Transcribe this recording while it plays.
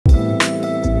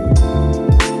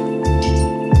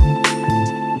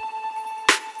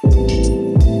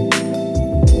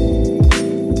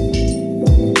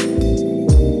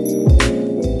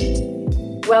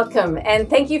Welcome, and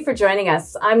thank you for joining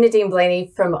us. I'm Nadine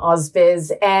Blayney from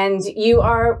ausbiz, and you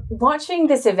are watching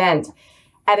this event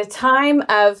at a time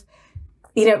of,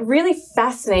 really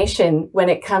fascination when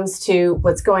it comes to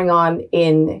what's going on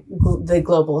in the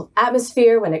global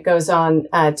atmosphere, when it goes on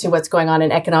to what's going on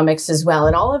in economics as well.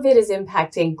 And all of it is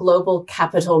impacting global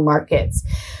capital markets.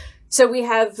 So we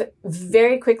have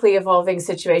very quickly evolving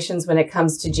situations when it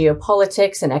comes to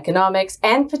geopolitics and economics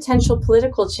and potential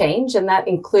political change, and that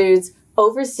includes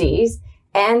overseas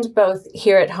and both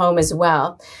here at home as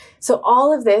well. So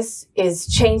all of this is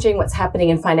changing what's happening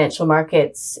in financial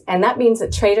markets. And that means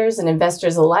that traders and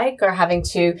investors alike are having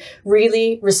to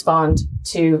really respond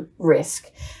to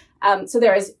risk. So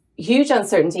there is huge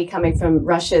uncertainty coming from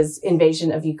Russia's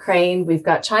invasion of Ukraine. We've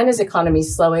got China's economy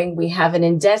slowing. We have an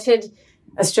indebted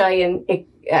Australian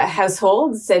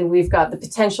households, and we've got the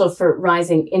potential for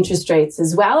rising interest rates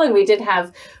as well. And we did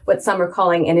have what some are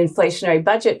calling an inflationary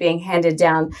budget being handed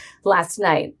down last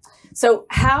night. So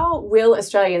how will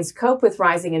Australians cope with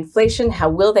rising inflation? How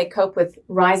will they cope with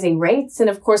rising rates? And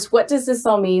of course, what does this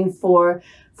all mean for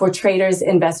traders,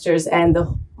 investors, and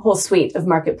the whole suite of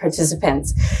market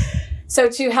participants? So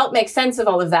to help make sense of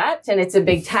all of that, and it's a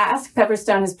big task,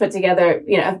 Pepperstone has put together,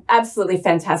 an absolutely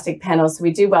fantastic panel. So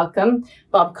we do welcome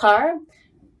Bob Carr,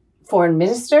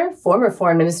 former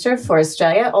Foreign Minister for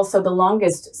Australia, also the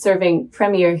longest serving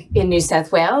Premier in New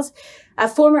South Wales, a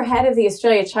former head of the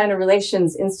Australia-China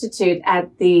Relations Institute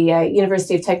at the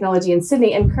University of Technology in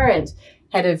Sydney, and current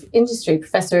head of industry,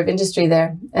 professor of industry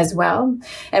there as well.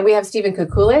 And we have Stephen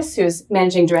Koukoulas, who's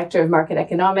managing director of market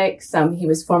economics. He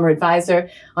was former advisor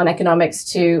on economics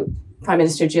to Prime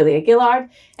Minister Julia Gillard.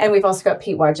 And we've also got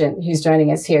Pete Wargent, who's joining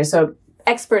us here. So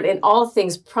expert in all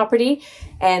things property,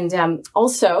 and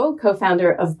also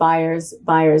co-founder of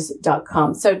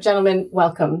buyers.com. So gentlemen,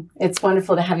 welcome. It's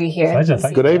wonderful to have you here. Pleasure.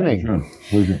 Good evening.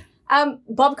 Pleasure.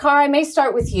 Bob Carr, I may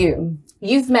start with you.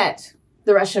 You've met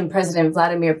the Russian President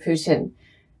Vladimir Putin.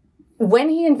 When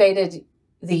he invaded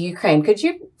the Ukraine, could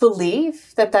you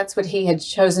believe that that's what he had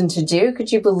chosen to do?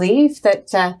 Could you believe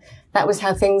that that was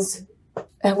how things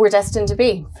were destined to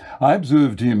be? I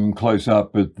observed him close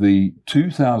up at the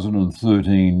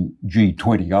 2013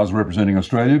 G20. I was representing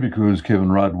Australia because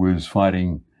Kevin Rudd was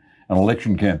fighting an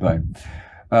election campaign.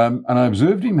 And I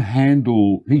observed him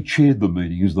he chaired the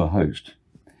meeting as the host.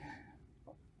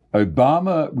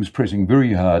 Obama was pressing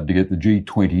very hard to get the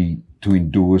G20 to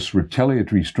endorse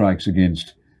retaliatory strikes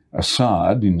against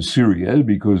Assad in Syria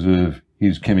because of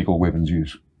his chemical weapons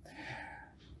use.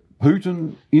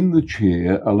 Putin, in the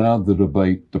chair, allowed the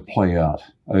debate to play out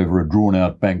over a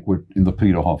drawn-out banquet in the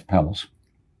Peterhof Palace.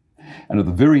 And at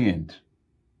the very end,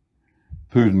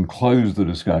 Putin closed the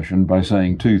discussion by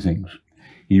saying two things.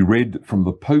 He read from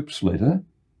the Pope's letter,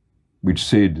 which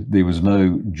said there was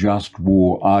no just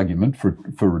war argument for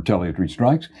retaliatory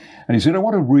strikes. And he said, I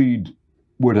want to read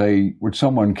what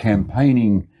someone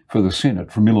campaigning for the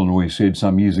Senate from Illinois said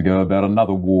some years ago about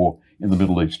another war in the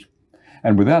Middle East.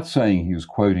 And without saying he was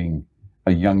quoting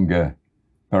a younger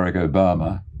Barack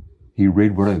Obama, he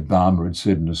read what Obama had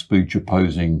said in a speech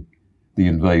opposing the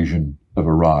invasion of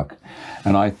Iraq.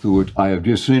 And I thought, I have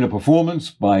just seen a performance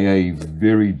by a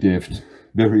very deft,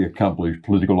 very accomplished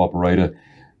political operator.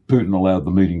 Putin allowed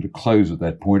the meeting to close at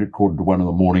that point at 1:45 in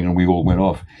the morning, and we all went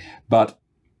off. But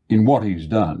in what he's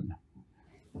done,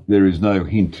 there is no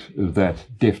hint of that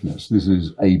deftness. This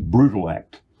is a brutal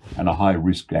act and a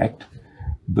high-risk act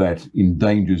that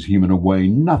endangers him in a way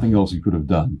nothing else he could have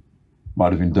done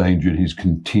might have endangered his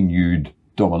continued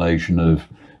domination of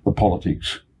the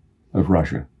politics of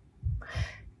Russia.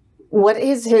 What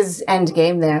is his end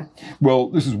game there? Well,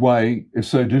 this is why it's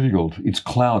so difficult. It's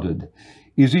clouded.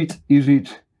 Is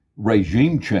it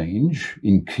regime change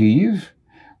in Kyiv,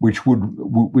 which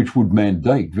would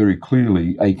mandate very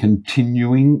clearly a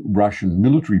continuing Russian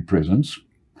military presence,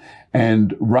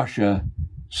 and Russia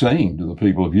saying to the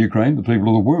people of Ukraine, the people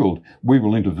of the world, we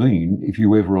will intervene if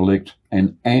you ever elect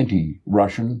an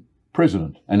anti-Russian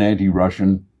president, an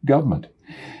anti-Russian government.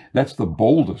 That's the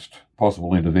boldest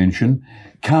possible intervention,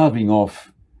 carving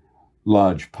off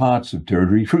large parts of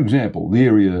territory. For example, the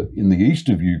area in the east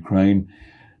of Ukraine,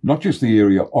 not just the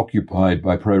area occupied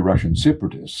by pro-Russian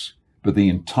separatists, but the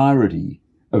entirety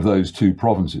of those two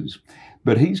provinces.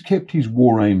 But he's kept his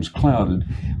war aims clouded,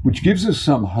 which gives us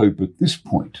some hope at this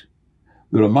point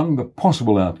that among the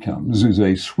possible outcomes is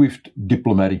a swift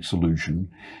diplomatic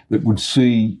solution that would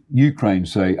see Ukraine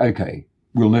say, okay,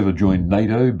 we'll never join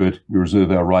NATO, but we reserve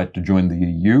our right to join the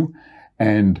EU.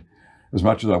 And as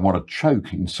much as I want to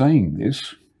choke in saying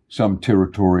this, some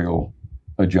territorial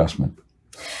adjustment.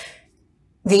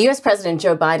 The US President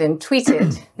Joe Biden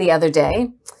tweeted the other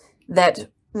day that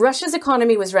Russia's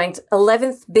economy was ranked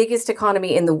 11th biggest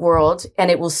economy in the world, and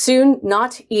it will soon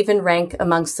not even rank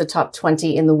amongst the top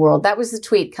 20 in the world. That was the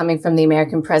tweet coming from the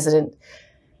American president.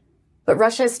 But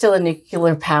Russia is still a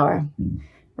nuclear power.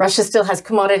 Russia still has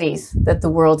commodities that the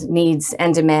world needs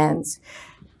and demands.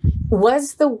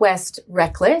 Was the West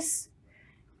reckless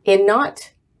in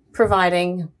not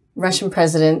providing Russian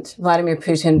President Vladimir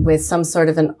Putin with some sort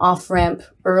of an off-ramp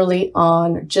early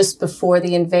on, just before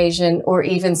the invasion, or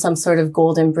even some sort of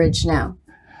golden bridge now?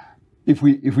 If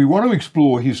we want to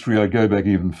explore history, I'd go back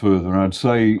even further. I'd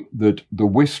say that the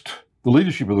West, the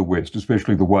leadership of the West,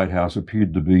 especially the White House,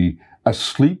 appeared to be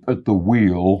asleep at the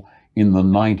wheel in the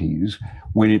 90s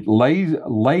when it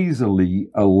lazily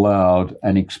allowed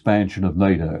an expansion of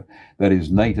NATO. That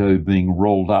is, NATO being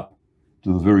rolled up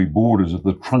to the very borders of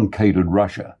the truncated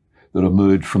Russia that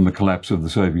emerged from the collapse of the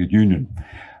Soviet Union.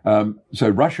 So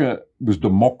Russia was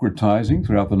democratizing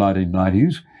throughout the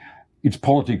 1990s. Its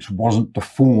politics wasn't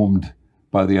deformed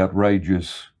by the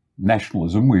outrageous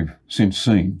nationalism we've since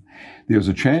seen. There was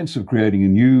a chance of creating a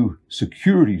new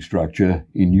security structure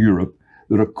in Europe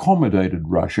that accommodated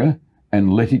Russia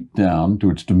and let it down to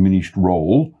its diminished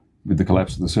role with the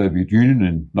collapse of the Soviet Union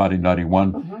in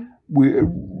 1991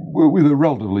 with a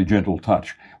relatively gentle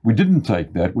touch. We didn't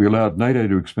take that. We allowed NATO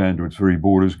to expand to its very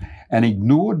borders and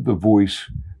ignored the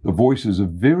voices of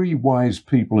very wise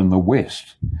people in the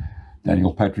West.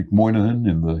 Daniel Patrick Moynihan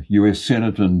in the US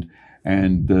Senate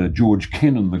and George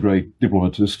Kennan, the great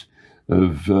diplomatist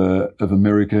of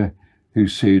America, who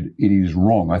said it is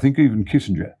wrong. I think even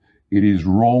Kissinger, it is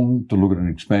wrong to look at an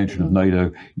expansion of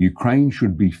NATO. Ukraine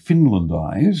should be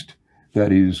Finlandized,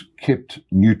 that is, kept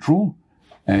neutral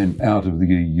and out of the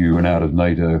EU and out of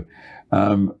NATO.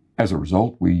 As a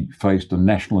result, we faced a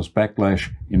nationalist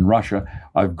backlash in Russia.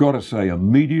 I've got to say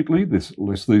immediately,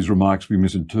 lest these remarks be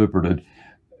misinterpreted,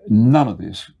 none of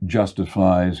this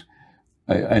justifies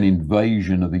an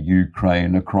invasion of the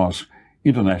Ukraine across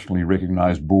internationally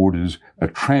recognised borders, a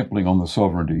trampling on the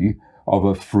sovereignty of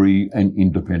a free and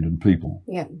independent people.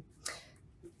 Yeah.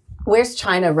 Where's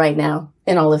China right now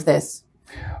in all of this?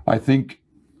 I think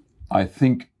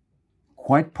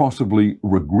quite possibly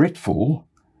regretful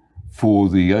for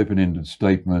the open-ended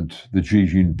statement that Xi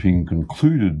Jinping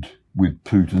concluded with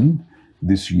Putin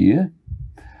this year,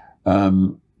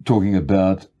 talking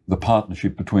about the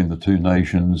partnership between the two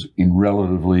nations in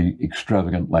relatively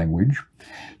extravagant language.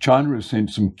 China has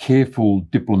sent some careful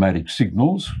diplomatic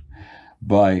signals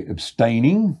by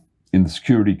abstaining in the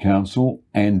Security Council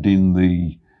and in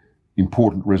the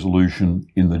important resolution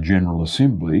in the General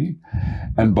Assembly,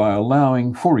 and by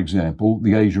allowing, for example,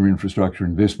 the Asia Infrastructure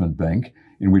Investment Bank,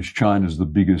 in which China is the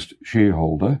biggest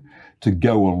shareholder, to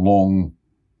go along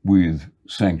with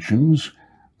sanctions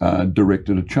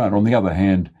directed at China. On the other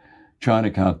hand,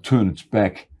 China can't turn its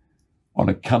back on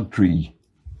a country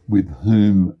with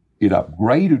whom it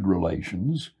upgraded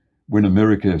relations when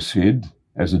America said,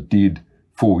 as it did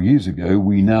 4 years ago,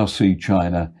 we now see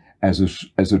China as a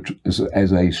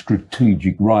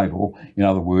strategic rival. In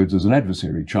other words, as an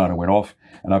adversary. China went off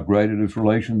and upgraded its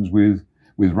relations with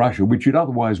Russia, which it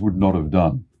otherwise would not have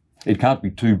done. It can't be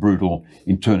too brutal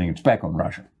in turning its back on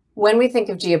Russia. When we think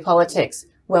of geopolitics,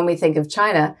 when we think of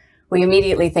China, we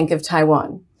immediately think of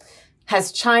Taiwan.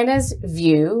 Has China's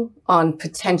view on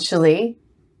potentially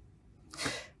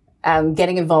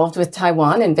getting involved with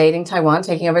Taiwan, invading Taiwan,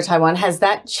 taking over Taiwan, has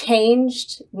that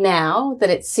changed now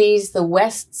that it sees the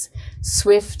West's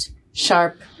swift,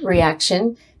 sharp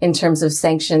reaction in terms of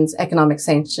sanctions, economic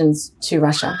sanctions to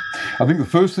Russia? I think the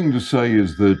first thing to say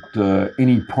is that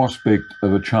any prospect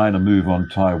of a China move on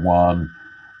Taiwan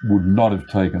would not have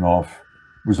taken off,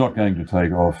 was not going to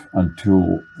take off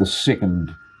until the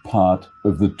second part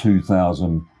of the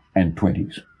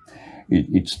 2020s.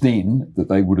 It's then that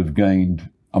they would have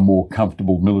gained a more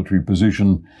comfortable military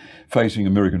position facing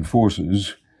American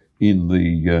forces in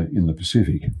the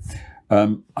Pacific.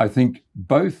 I think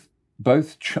both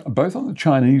on the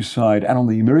Chinese side and on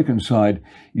the American side,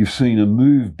 you've seen a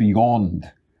move beyond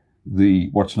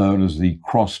what's known as the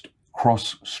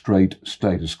cross-strait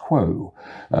status quo,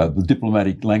 the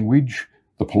diplomatic language,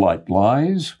 the polite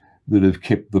lies that have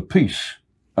kept the peace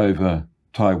over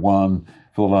Taiwan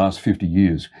for the last 50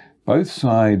 years. Both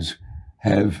sides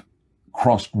have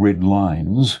crossed red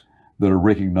lines that are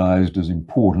recognised as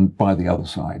important by the other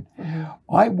side.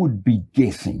 I would be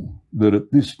guessing that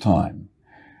at this time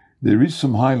there is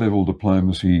some high-level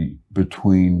diplomacy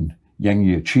between Yang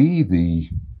Jiechi, the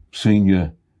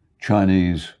senior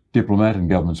Chinese diplomat and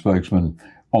government spokesman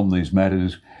on these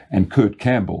matters, and Kurt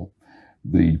Campbell,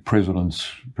 the President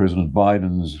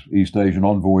Biden's East Asian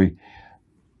envoy,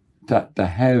 to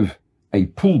have a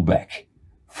pullback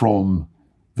from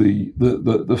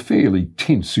the fairly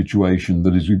tense situation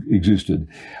that has existed.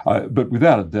 But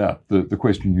without a doubt, the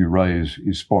question you raise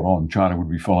is spot on. China would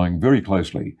be following very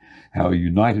closely how a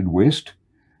united West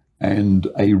and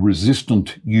a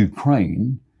resistant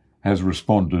Ukraine has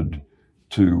responded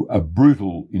to a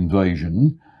brutal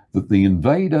invasion that the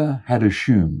invader had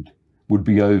assumed would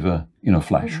be over in a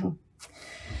flash. Mm-hmm.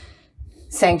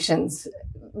 Sanctions.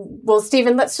 Well,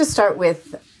 Stephen, let's just start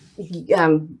with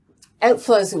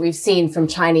outflows that we've seen from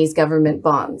Chinese government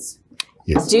bonds.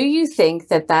 Yes. Do you think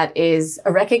that that is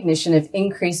a recognition of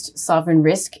increased sovereign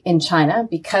risk in China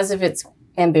because of its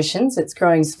ambitions, its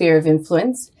growing sphere of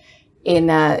influence in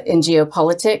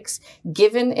geopolitics,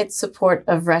 given its support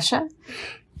of Russia?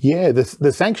 Yeah,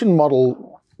 the sanction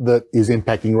model that is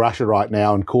impacting Russia right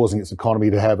now and causing its economy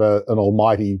to have an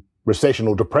almighty recession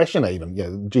or depression even. You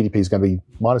know, GDP is going to be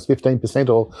minus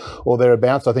 15% or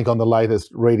thereabouts, I think, on the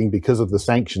latest reading because of the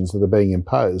sanctions that are being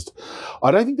imposed. I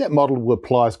don't think that model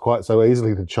applies quite so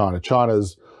easily to China.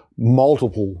 China's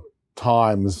multiple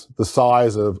times the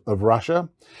size of Russia,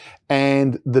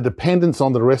 and the dependence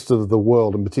on the rest of the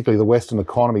world, and particularly the Western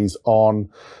economies, on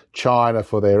China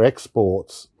for their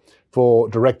exports, for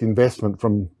direct investment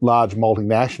from large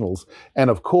multinationals, and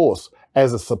of course,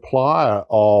 as a supplier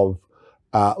of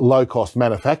low-cost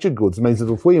manufactured goods, means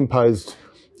that if we imposed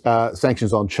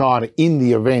sanctions on China in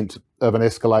the event of an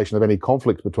escalation of any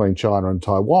conflict between China and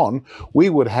Taiwan, we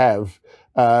would have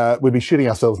we'd be shooting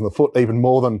ourselves in the foot even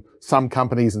more than some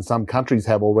companies and some countries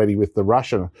have already with the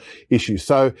Russia issue.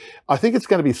 So I think it's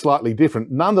going to be slightly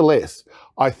different. Nonetheless,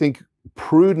 I think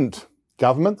prudent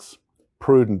governments,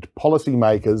 prudent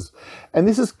policymakers, and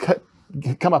this has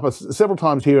come up several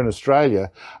times here in Australia,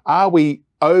 are we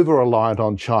over-reliant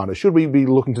on China? Should we be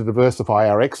looking to diversify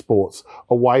our exports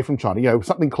away from China? You know,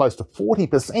 something close to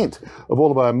 40% of all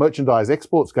of our merchandise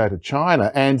exports go to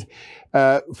China. And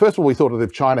first of all, we thought that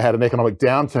if China had an economic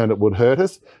downturn, it would hurt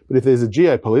us. But if there's a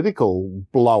geopolitical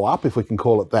blow-up, if we can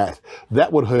call it that,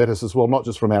 that would hurt us as well, not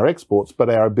just from our exports, but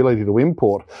our ability to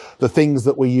import the things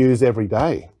that we use every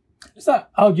day. Has that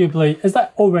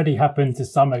already happened to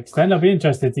some extent? I'd be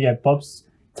interested to get Bob's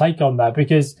take on that,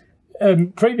 because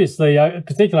previously,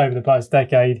 particularly over the past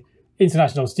decade,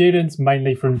 international students,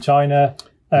 mainly from China,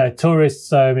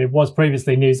 tourists, it was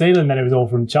previously New Zealand, then it was all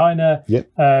from China. Yep.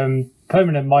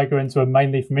 Permanent migrants were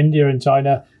mainly from India and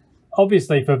China.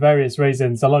 Obviously, for various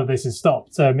reasons, a lot of this has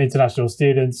stopped. International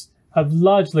students have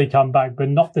largely come back, but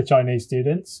not the Chinese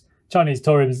students. Chinese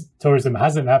tourism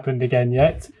hasn't happened again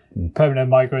yet. Permanent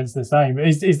migrants the same.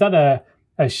 Is that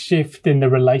a shift in the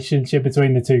relationship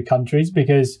between the two countries?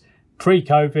 Because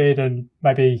pre-COVID and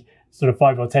maybe sort of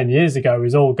 5 or 10 years ago, it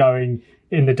was all going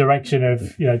in the direction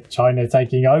of, you know, China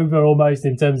taking over almost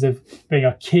in terms of being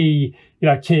a key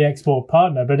export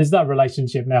partner. But is that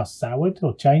relationship now soured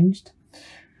or changed?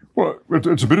 Well,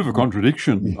 it's a bit of a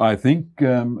contradiction. I think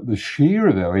the share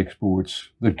of our exports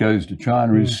that goes to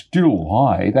China is still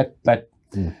high.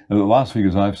 The last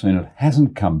figures I've seen, it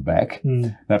hasn't come back.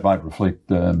 That might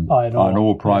reflect iron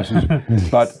ore prices.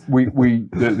 But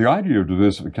the idea of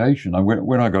diversification,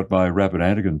 when I got my rapid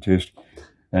antigen test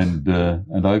and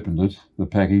opened it, the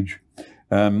package,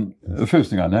 the first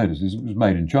thing I noticed is it was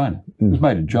made in China. It was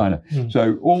made in China.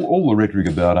 So all the rhetoric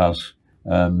about us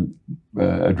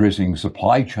addressing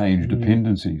supply chain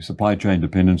dependency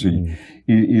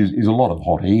is a lot of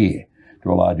hot air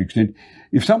to a large extent.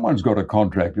 If someone's got a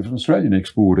contract, if an Australian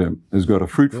exporter has got a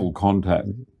fruitful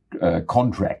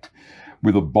contract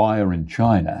with a buyer in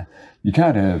China, you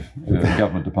can't have a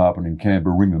government department in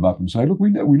Canberra ring them up and say, look, we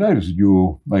noticed that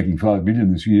you're making $5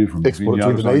 million this year from export to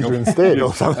Indonesia instead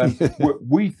or something.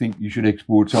 We think you should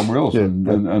export somewhere else. And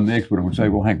the exporter would say,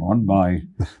 well, hang on, my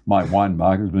wine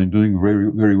market has been doing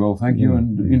very, very well, thank you.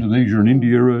 And Indonesia and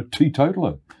India are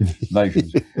teetotaler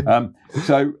nations.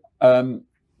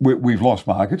 We've lost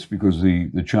markets because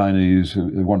the Chinese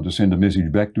wanted to send a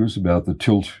message back to us about the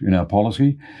tilt in our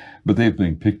policy, but they've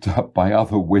been picked up by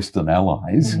other Western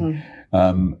allies,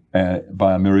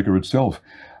 by America itself.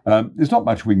 There's not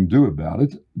much we can do about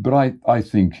it, but I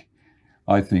think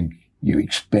you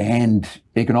expand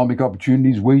economic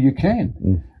opportunities where you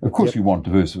can. Of course, you want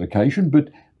diversification,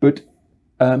 but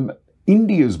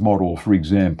India's model, for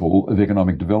example, of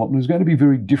economic development is going to be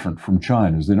very different from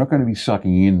China's. They're not going to be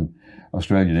sucking in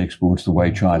Australian exports the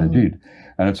way China did.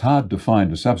 And it's hard to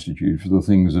find a substitute for the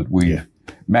things that we've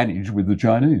managed with the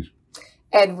Chinese.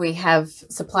 And we have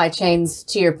supply chains,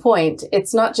 to your point.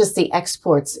 It's not just the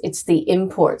exports, it's the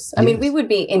imports. I mean, we would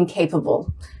be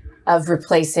incapable of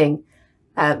replacing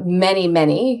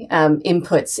many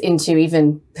inputs into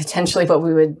even potentially what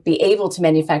we would be able to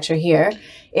manufacture here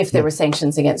if there were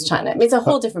sanctions against China. I mean, it's a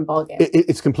whole different ballgame.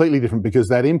 It's completely different because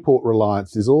that import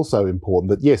reliance is also important.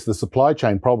 That yes, the supply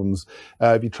chain problems.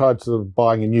 If you tried sort of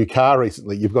buying a new car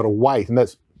recently, you've got to wait, and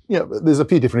that's, you know, there's a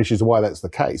few different issues of why that's the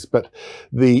case. But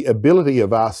the ability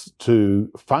of us to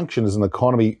function as an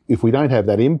economy, if we don't have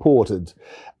that imported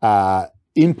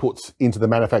inputs into the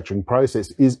manufacturing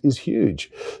process, is huge.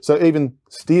 So even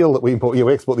steel that we import,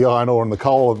 we export the iron ore and the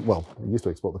coal. Well, we used to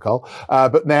export the coal,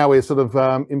 but now we're sort of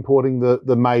importing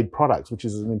the made products, which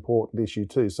is an important issue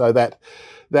too. So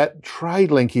that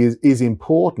trade link is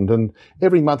important. And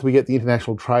every month we get the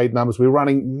international trade numbers. We're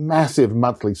running massive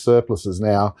monthly surpluses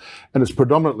now, and it's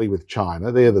predominantly with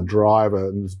China. They're the driver,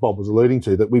 and as Bob was alluding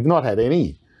to, that we've not had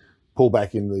any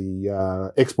pullback in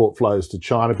the export flows to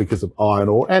China because of iron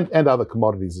ore and other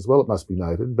commodities as well, it must be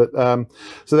noted. But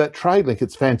so that trade link,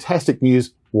 it's fantastic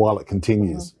news while it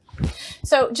continues.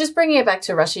 So just bringing it back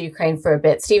to Russia-Ukraine for a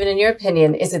bit, Stephen, in your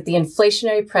opinion, is it the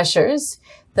inflationary pressures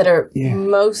that are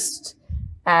most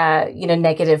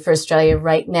negative for Australia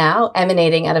right now,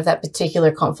 emanating out of that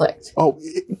particular conflict? Oh,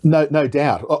 no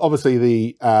doubt. Obviously,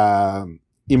 the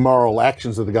immoral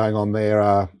actions that are going on there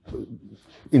are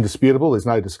indisputable. There's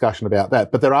no discussion about that.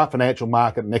 But there are financial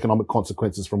market and economic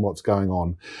consequences from what's going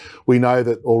on. We know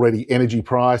that already energy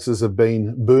prices have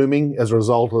been booming as a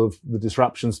result of the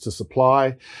disruptions to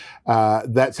supply.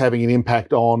 That's having an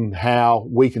impact on how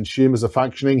we consumers are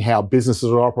functioning, how businesses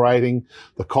are operating.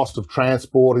 The cost of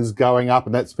transport is going up,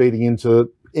 and that's feeding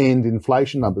into end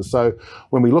inflation numbers. So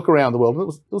when we look around the world,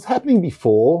 it was happening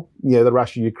before, the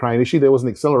Russia-Ukraine issue. There was an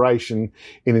acceleration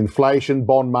in inflation.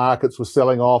 Bond markets were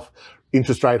selling off.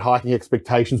 Interest rate hiking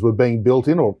expectations were being built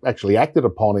in, or actually acted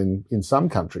upon in some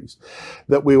countries.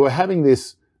 That we were having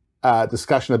this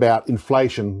discussion about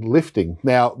inflation lifting.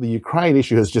 Now, the Ukraine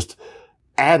issue has just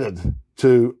added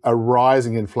to a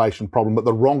rising inflation problem at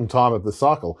the wrong time of the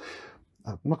cycle.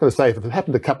 I'm not going to say if it had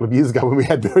happened a couple of years ago when we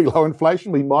had very low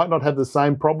inflation, we might not have the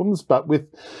same problems, but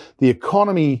with the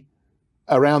economy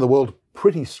around the world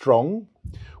pretty strong,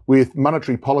 with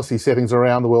monetary policy settings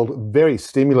around the world very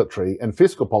stimulatory, and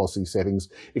fiscal policy settings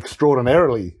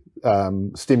extraordinarily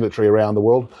stimulatory around the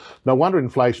world, no wonder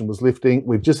inflation was lifting.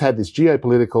 We've just had this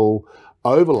geopolitical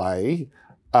overlay,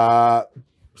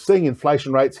 seeing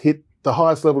inflation rates hit the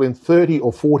highest level in 30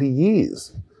 or 40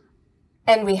 years.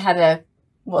 And we had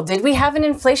did we have an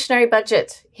inflationary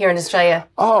budget here in Australia?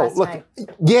 Oh, look,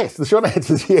 yes, the short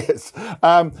answer is yes.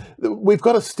 We've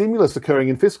got a stimulus occurring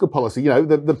in fiscal policy.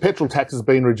 The petrol tax has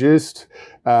been reduced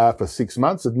for 6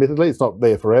 months, admittedly. It's not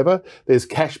there forever. There's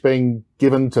cash being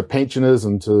given to pensioners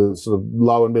and to sort of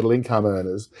low and middle income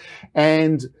earners.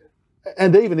 And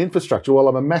even infrastructure. Well,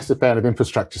 I'm a massive fan of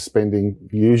infrastructure spending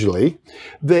usually.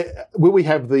 Will we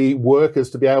have the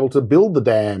workers to be able to build the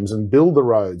dams and build the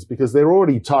roads, because they're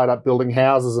already tied up building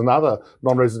houses and other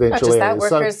non-residential areas. Not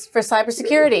just that, workers for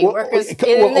cybersecurity, workers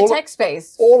in the tech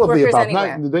space, all of the above.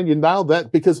 Anywhere. No, then you nailed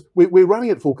that, because we're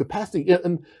running at full capacity,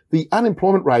 and the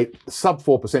unemployment rate sub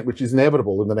 4%, which is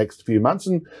inevitable in the next few months.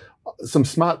 And some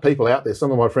smart people out there,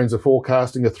 some of my friends are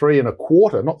forecasting a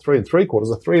 3.25%, not 3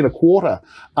 3/4, a 3.25%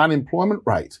 unemployment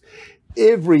rate.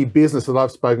 Every business that I've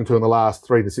spoken to in the last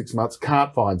 3 to 6 months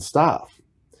can't find staff,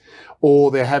 or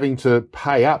they're having to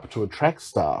pay up to attract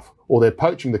staff, or they're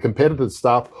poaching the competitive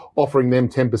staff, offering them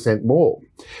 10% more.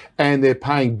 And they're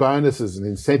paying bonuses and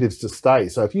incentives to stay.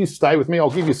 So if you stay with me, I'll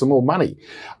give you some more money.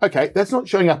 Okay, that's not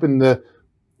showing up in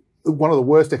one of the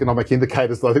worst economic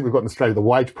indicators that I think we've got in Australia, the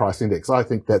wage price index. I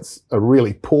think that's a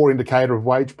really poor indicator of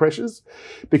wage pressures,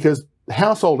 because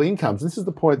household incomes, this is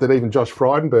the point that even Josh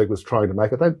Frydenberg was trying to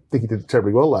make. I don't think he did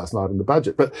terribly well last night in the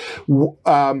budget, but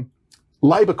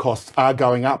labour costs are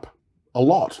going up a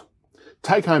lot.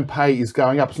 Take-home pay is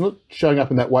going up. It's not showing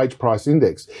up in that wage price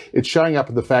index. It's showing up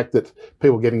in the fact that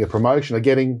people getting a promotion are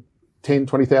getting $10,000,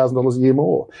 $20,000 a year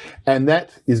more. And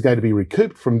that is going to be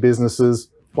recouped from businesses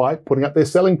by putting up their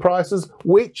selling prices,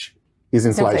 which is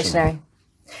inflation. It's inflationary.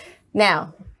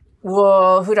 Now,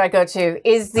 who do I go to?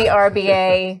 Is the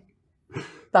RBA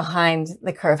behind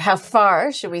the curve? How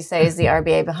far, should we say, is the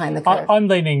RBA behind the curve? I'm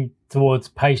leaning towards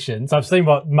patience. I've seen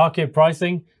market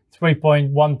pricing,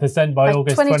 3.1% by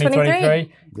August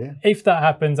 2023. Yeah. If that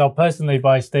happens, I'll personally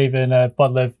buy Stephen a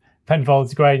bottle of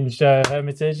Penfolds Grange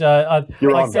Hermitage.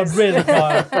 You're on.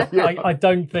 I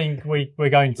don't think we're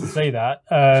going to see that.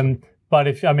 But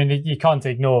you can't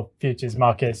ignore futures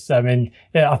markets. I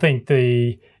think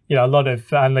a lot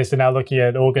of analysts are now looking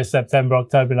at August, September,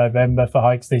 October, November for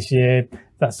hikes this year.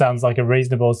 That sounds like a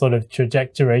reasonable sort of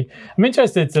trajectory. I'm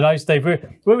interested to know, Steve,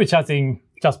 we were chatting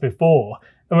just before.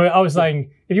 And I was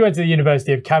saying, if you went to the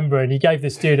University of Canberra and you gave the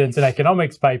students an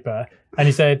economics paper and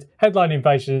you said headline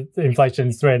inflation is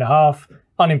 3.5%,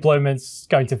 unemployment's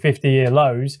going to 50-year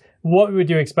lows, what would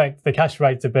you expect the cash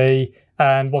rate to be,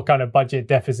 and what kind of budget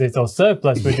deficit or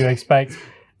surplus would you expect?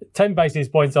 10 basis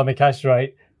points on the cash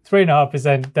rate,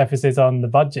 3.5% deficit on the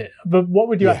budget. But what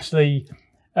would you actually,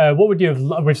 what would you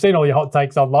have, we've seen all your hot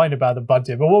takes online about the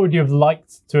budget, but what would you have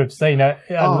liked to have seen, a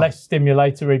less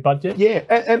stimulatory budget? Yeah,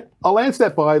 and I'll answer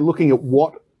that by looking at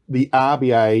what the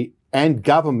RBA and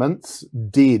governments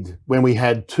did when we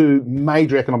had two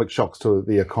major economic shocks to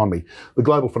the economy. The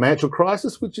global financial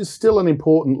crisis, which is still an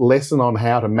important lesson on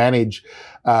how to manage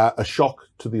a shock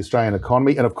to the Australian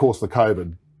economy, and of course the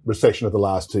COVID recession of the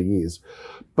last 2 years.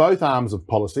 Both arms of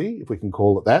policy, if we can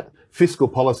call it that, fiscal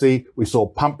policy, we saw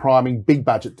pump priming, big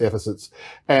budget deficits,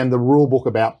 and the rule book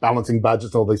about balancing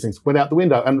budgets and all these things went out the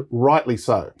window, and rightly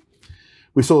so.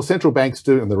 We saw central banks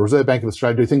do, and the Reserve Bank of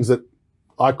Australia do things that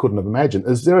I couldn't have imagined.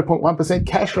 A 0.1%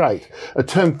 cash rate, a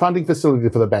term funding facility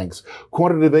for the banks,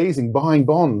 quantitative easing, buying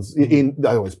bonds, they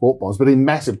always bought bonds, but in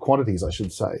massive quantities, I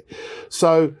should say.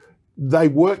 So they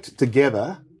worked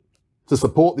together to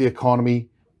support the economy,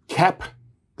 cap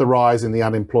the rise in the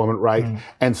unemployment rate,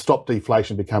 and stop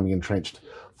deflation becoming entrenched.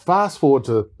 Fast forward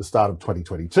to the start of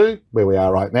 2022, where we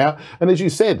are right now, and as you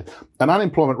said, an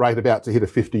unemployment rate about to hit a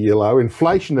 50-year low,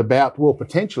 inflation about, well,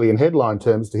 potentially in headline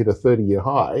terms to hit a 30-year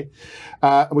high,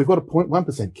 and we've got a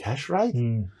 0.1% cash rate,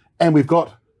 and we've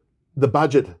got the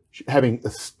budget having a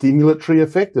stimulatory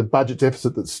effect, a budget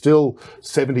deficit that's still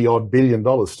 $70-odd billion,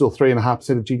 still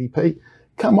 3.5% of GDP.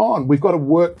 Come on, we've got to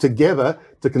work together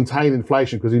to contain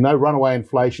inflation, because we know runaway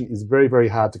inflation is very, very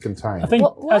hard to contain. I think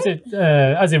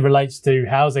as it relates to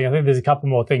housing, I think there's a couple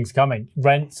more things coming.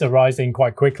 Rents are rising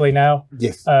quite quickly now.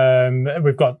 Yes.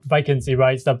 We've got vacancy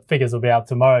rates, the figures will be out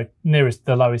tomorrow, nearest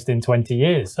the lowest in 20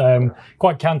 years.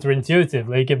 Quite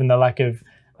counterintuitively, given the lack of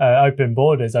open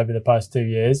borders over the past 2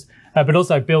 years, but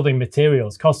also building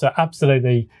materials. Costs are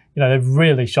absolutely, they've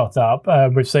really shot up.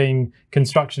 We've seen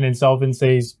construction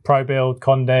insolvencies, ProBuild,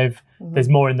 Condev, there's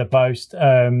more in the post.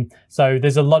 So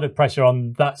there's a lot of pressure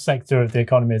on that sector of the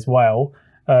economy as well.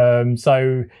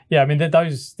 So, yeah, I mean,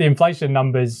 the inflation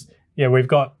numbers, we've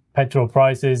got petrol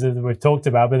prices that we've talked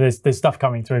about, but there's stuff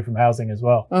coming through from housing as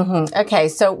well. Okay,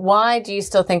 so why do you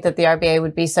still think that the RBA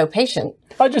would be so patient?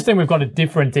 I just think we've got a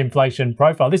different inflation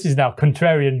profile. This is now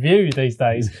contrarian view these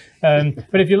days.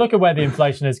 But if you look at where the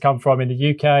inflation has come from in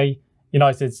the UK,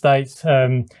 United States,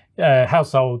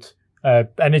 household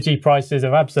energy prices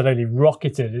have absolutely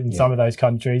rocketed in some of those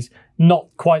countries. Not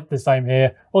quite the same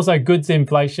here. Also, goods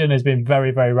inflation has been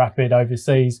very, very rapid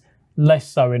overseas.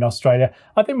 Less so in Australia.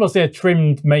 I think we'll see a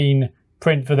trimmed mean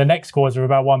print for the next quarter of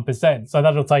about 1%. So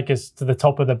that'll take us to the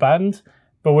top of the band,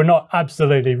 but we're not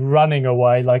absolutely running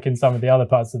away like in some of the other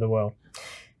parts of the world.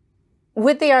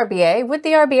 Would the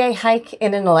RBA hike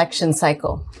in an election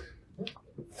cycle?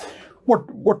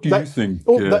 What do you think?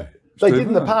 They did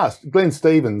in the past. Glenn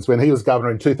Stevens, when he was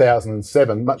governor in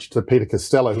 2007, much to Peter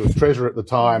Costello, who was treasurer at the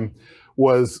time,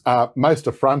 was most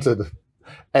affronted.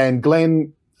 And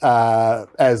Glenn,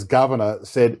 as governor,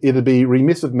 said it'd be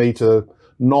remiss of me to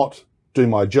not do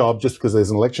my job just because there's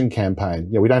an election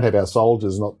campaign. We don't have our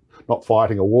soldiers not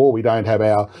fighting a war. We don't have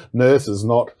our nurses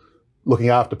not looking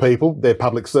after people. They're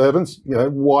public servants.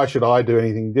 Why should I do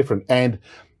anything different? And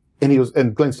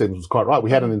Glenn Stevens was quite right. We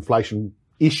had an inflation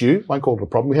issue. I won't call it a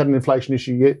problem. We had an inflation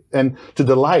issue yet, and to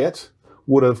delay it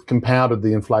would have compounded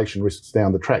the inflation risks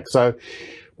down the track. So,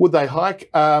 would they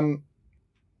hike?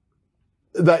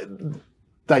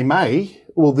 They may.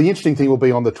 Well, the interesting thing will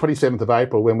be on the 27th of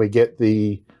April when we get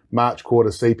the March quarter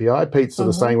CPI. Pete's sort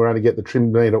of saying we're only get the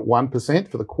trimmed mean at 1%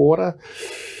 for the quarter.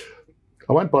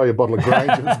 I won't buy you a bottle of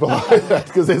Grange if it's below that,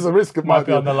 because there's a risk it might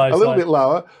be on the low side. A little bit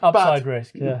lower. Upside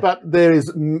risk, But there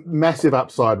is massive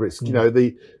upside risk.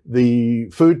 The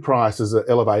food prices are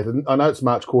elevated. I know it's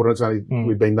March quarter, and it's only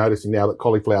we've been noticing now that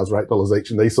cauliflowers are $8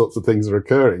 each and these sorts of things are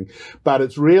occurring. But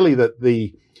it's really that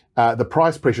the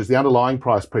price pressures, the underlying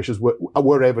price pressures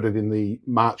were evident in the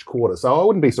March quarter. So I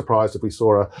wouldn't be surprised if we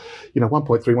saw a,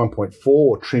 1.3,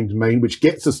 1.4 trimmed mean, which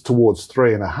gets us towards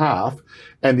 3.5.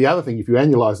 And the other thing, if you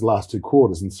annualise the last 2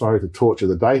 quarters, and sorry to torture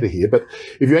the data here, but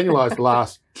if you annualise the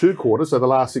last 2 quarters, so the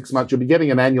last 6 months, you'll be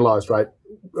getting an annualised rate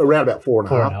around about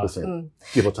 4.5%,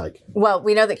 give or take. Well,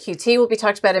 we know that QT will be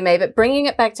talked about in May, but bringing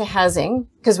it back to housing,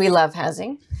 because we love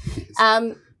housing,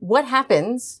 what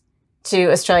happens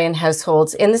to Australian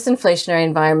households in this inflationary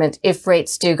environment if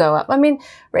rates do go up? I mean,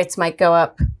 rates might go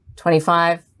up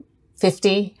 25,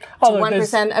 50 to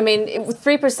 1%. I mean,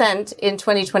 3% in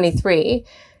 2023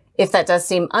 if that does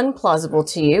seem unplausible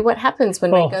to you, what happens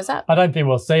when rate goes up? I don't think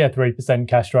we'll see a 3%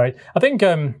 cash rate. I think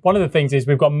one of the things is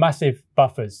we've got massive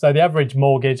buffers. So the average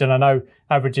mortgage, and I know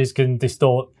averages can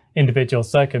distort individual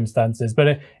circumstances,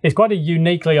 but it's quite a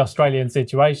uniquely Australian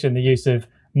situation, the use of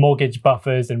mortgage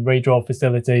buffers and redraw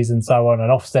facilities and so on,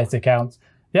 and offset accounts.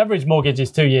 The average mortgage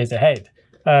is 2 years ahead.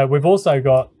 We've also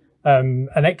got an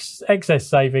excess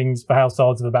savings for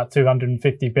households of about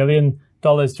 $250 billion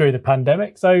through the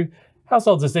pandemic. So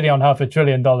households are sitting on $500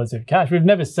 billion of cash. We've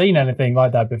never seen anything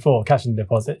like that before, cash and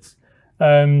deposits.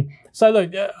 So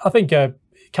look, I think a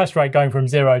cash rate going from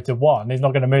 0 to 1 is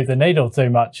not going to move the needle too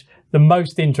much. The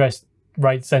most interest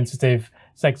rate sensitive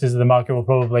sectors of the market will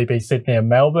probably be Sydney and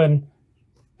Melbourne,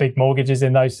 big mortgages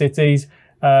in those cities.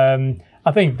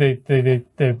 I think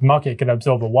the market can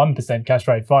absorb a 1% cash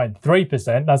rate fine.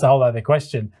 3%, that's a whole other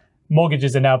question.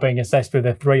 Mortgages are now being assessed with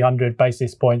a 300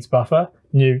 basis points buffer,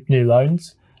 new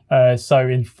loans. So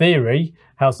in theory,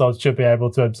 households should be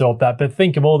able to absorb that. But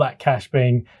think of all that cash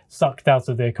being sucked out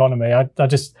of the economy.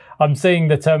 I'm seeing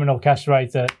the terminal cash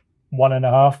rate at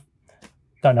 1.5.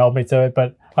 Don't hold me to it,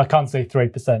 but I can't see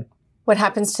 3%. What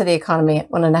happens to the economy at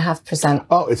 1.5%?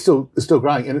 Oh, it's still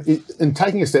growing. And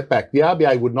taking a step back, the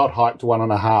RBA would not hike to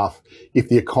 1.5 if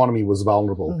the economy was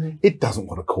vulnerable. Mm-hmm. It doesn't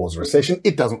want to cause a recession.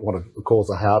 It doesn't want to cause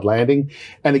a hard landing.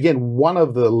 And again, one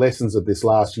of the lessons of this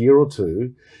last year or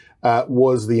two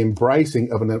was the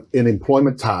embracing of an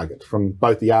employment target from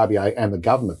both the RBA and the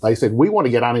government. They said, we want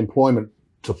to get unemployment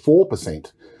to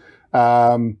 4%.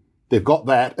 They've got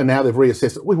that, and now they've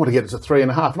reassessed it. We want to get it to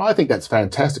 3.5%. And I think that's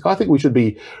fantastic. I think we should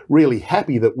be really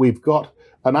happy that we've got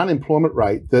an unemployment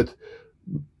rate that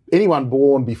anyone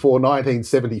born before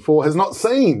 1974 has not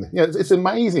seen. You know, it's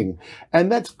amazing. And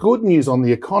that's good news on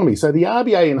the economy. So the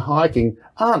RBA in hiking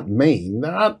aren't mean.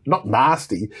 They're not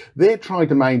nasty. They're trying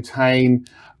to maintain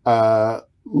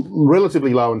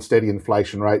relatively low and steady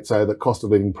inflation rate so that cost of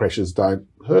living pressures don't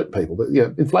hurt people. But, you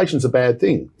know, inflation's a bad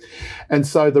thing. And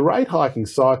so the rate hiking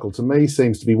cycle to me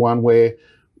seems to be one where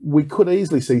we could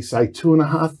easily see, say,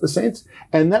 2.5%.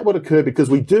 And that would occur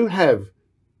because we do have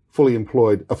a fully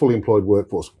employed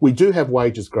workforce. We do have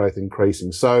wages growth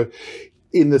increasing. So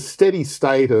in the steady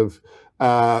state of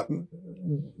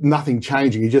nothing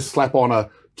changing, you just slap on a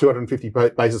 250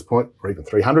 basis point or even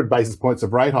 300 basis points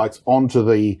of rate hikes onto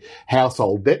the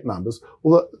household debt numbers,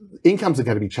 well, the incomes are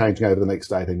going to be changing over the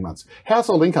next 18 months.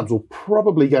 Household incomes will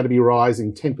probably going to be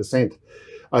rising 10%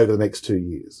 over the next 2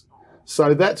 years.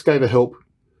 So that's going to help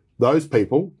those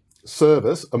people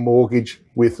service a mortgage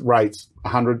with rates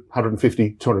 100,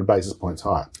 150, 200 basis points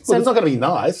higher. So it's not going to be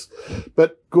nice,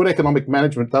 but good economic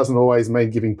management doesn't always mean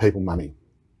giving people money.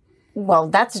 Well,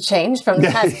 that's a change from the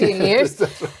past few years.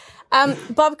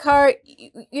 Bob Carr,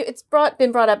 it's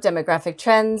been brought up demographic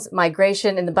trends,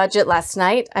 migration in the budget last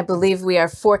night. I believe we are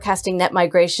forecasting net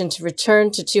migration to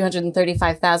return to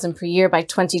 235,000 per year by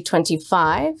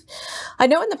 2025. I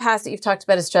know in the past that you've talked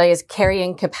about Australia's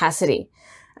carrying capacity.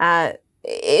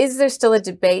 Is there still a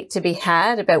debate to be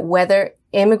had about whether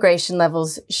immigration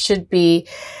levels should be,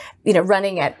 you know,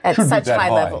 running at such high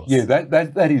levels? Yeah,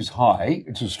 that is high.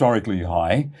 It's historically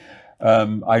high.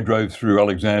 I drove through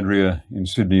Alexandria in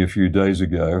Sydney a few days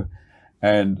ago,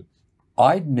 and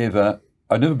I'd never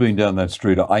been down that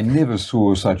street. I never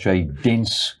saw such a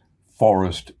dense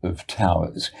forest of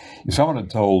towers. If someone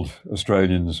had told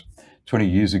Australians 20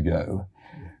 years ago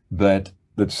that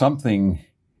something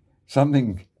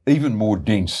even more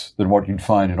dense than what you'd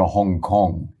find in a Hong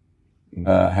Kong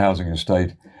housing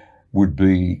estate would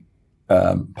be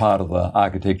part of the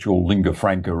architectural lingua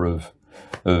franca of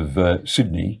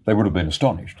Sydney, they would have been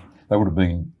astonished. They would have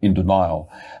been in denial.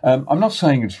 I'm not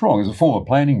saying it's wrong. As a former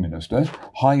planning minister,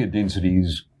 higher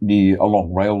densities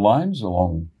along rail lines,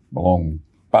 along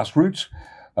bus routes,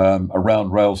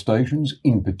 around rail stations,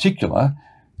 in particular,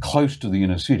 close to the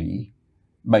inner city,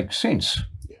 makes sense.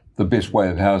 The best way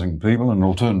of housing people, an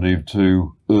alternative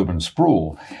to urban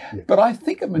sprawl. Yeah. But I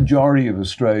think a majority of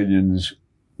Australians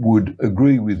would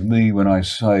agree with me when I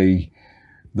say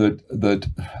that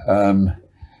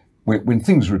when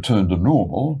things return to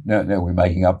normal, now we're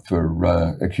making up for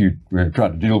we're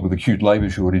trying to deal with acute labour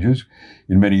shortages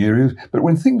in many areas, but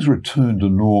when things return to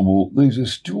normal, these are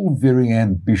still very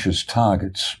ambitious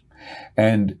targets.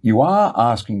 And you are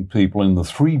asking people in the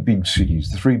three big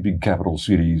capital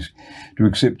cities, to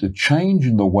accept a change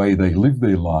in the way they live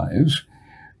their lives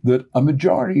that a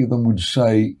majority of them would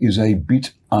say is a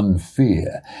bit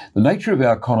unfair. The nature of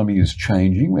our economy is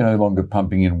changing. We're no longer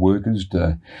pumping in workers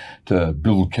to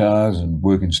build cars and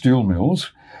work in steel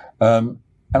mills. And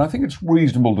I think it's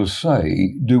reasonable to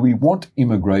say, do we want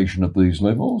immigration at these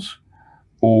levels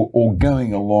or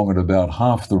going along at about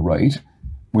half the rate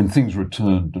when things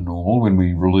return to normal, when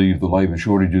we relieve the labour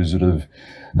shortages that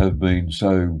have been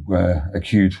so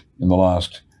acute in the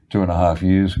last 2.5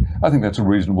 years, I think that's a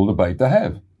reasonable debate to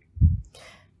have.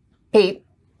 Pete,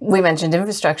 we mentioned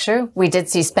infrastructure. We did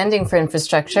see spending for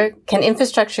infrastructure. Can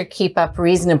infrastructure keep up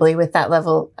reasonably with that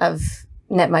level of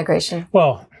net migration?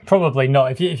 Well, probably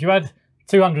not. If you had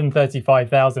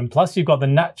 235,000 plus, you've got the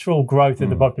natural growth in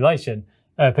the population.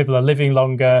 People are living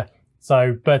longer.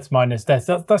 So births minus deaths,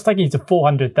 that's taking you to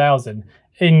 400,000.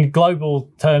 In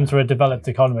global terms for a developed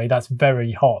economy, that's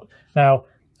very hot. Now,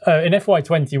 in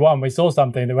FY21, we saw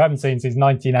something that we haven't seen since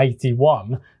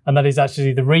 1981, and that is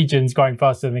actually the regions growing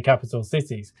faster than the capital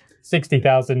cities.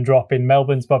 60,000 drop in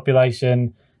Melbourne's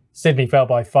population. Sydney fell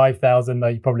by 5,000, though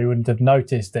you probably wouldn't have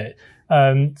noticed it.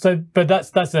 But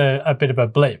that's a bit of a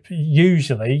blip.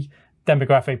 Usually,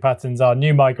 demographic patterns are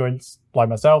new migrants, like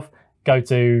myself, go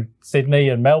to Sydney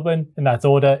and Melbourne in that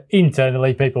order.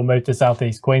 Internally, people move to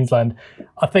southeast Queensland.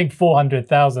 I think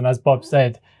 400,000, as Bob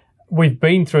said, we've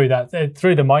been through that.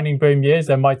 Through the mining boom years,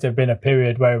 there might have been a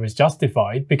period where it was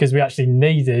justified because we actually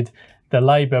needed the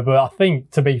labour. But I think,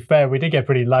 to be fair, we did get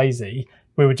pretty lazy.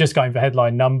 We were just going for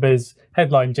headline numbers,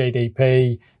 headline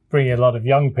GDP, bringing a lot of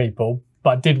young people.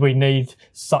 But did we need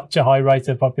such a high rate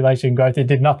of population growth? It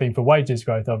did nothing for wages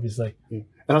growth, obviously. Yeah.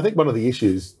 And I think one of the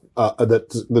issues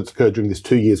that's occurred during this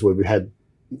 2 years where we had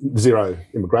zero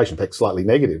immigration, in fact, slightly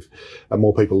negative, and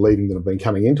more people leaving than have been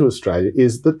coming into Australia,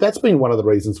 is that's been one of the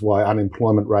reasons why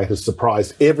unemployment rate has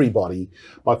surprised everybody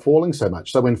by falling so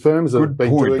much. So when firms have been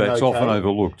doing okay, that's often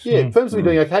overlooked. Yeah, firms have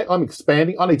been doing okay. I'm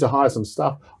expanding. I need to hire some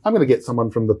stuff. I'm going to get someone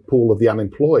from the pool of the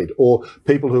unemployed or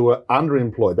people who are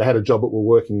underemployed. They had a job but were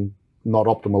working not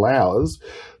optimal hours.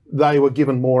 They were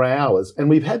given more hours, and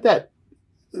we've had that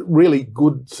really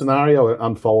good scenario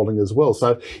unfolding as well.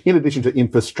 So in addition to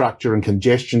infrastructure and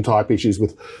congestion type issues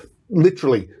with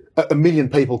literally a million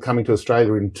people coming to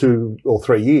Australia in 2 or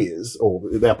 3 years, or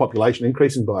our population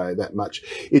increasing by that much,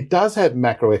 it does have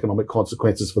macroeconomic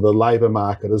consequences for the labour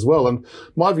market as well. And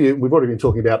my view, we've already been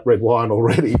talking about red wine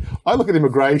already. I look at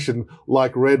immigration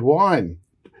like red wine.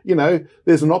 You know,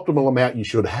 there's an optimal amount you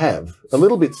should have. A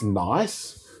little bit's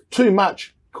nice. Too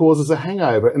much causes a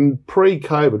hangover. And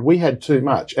pre-COVID, we had too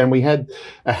much, and we had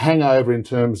a hangover in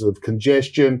terms of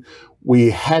congestion. We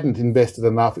hadn't invested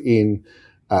enough in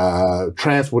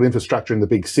transport infrastructure in the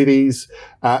big cities,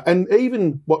 and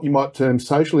even what you might term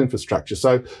social infrastructure.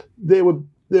 So there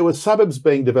were suburbs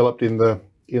being developed in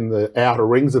the outer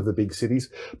rings of the big cities,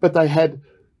 but they had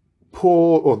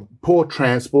poor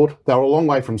transport. They were a long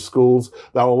way from schools.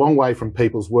 They were a long way from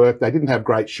people's work. They didn't have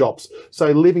great shops.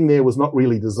 So living there was not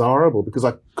really desirable because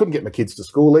I couldn't get my kids to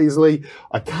school easily.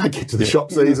 I can't get to the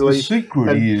shops easily. The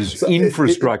secret is so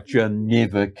infrastructure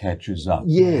never catches up.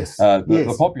 Yes,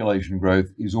 the population growth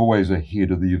is always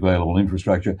ahead of the available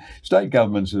infrastructure. State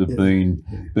governments have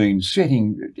been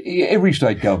setting, every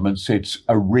state government sets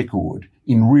a record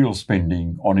in real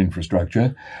spending on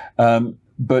infrastructure.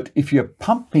 But if you're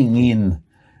pumping in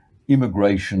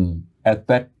immigration at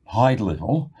that high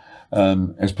level,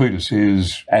 as Peter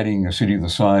says, adding a city the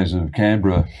size of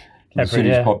Canberra to the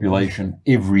city's population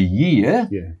every year,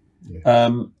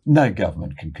 no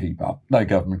government can keep up. No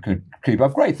government can keep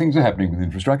up. Great things are happening with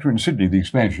infrastructure. In Sydney, the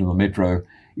expansion of the metro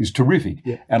is terrific.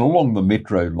 Yeah. And along the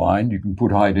metro line, you can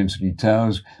put high-density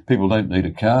towers. People don't need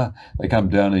a car. They come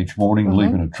down each morning,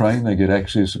 leave in a train. They get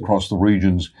access across the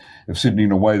regions of Sydney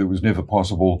in a way that was never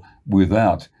possible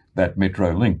without that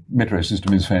metro link. Metro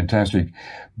system is fantastic.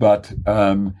 But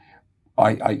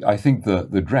I think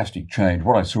the drastic change,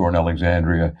 what I saw in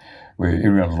Alexandria, where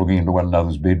everyone's looking into one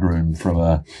another's bedroom from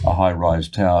a high-rise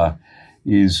tower,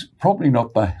 is probably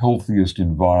not the healthiest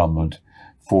environment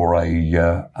for a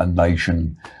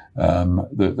nation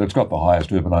that's got the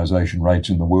highest urbanisation rates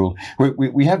in the world.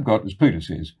 We have got, as Peter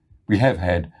says, we have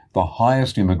had the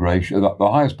highest immigration, the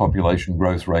highest population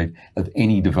growth rate of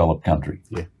any developed country.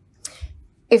 Yeah.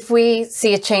 If we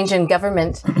see a change in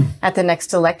government at the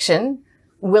next election,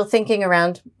 will thinking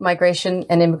around migration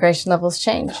and immigration levels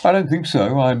change? I don't think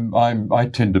so. I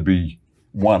tend to be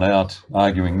one out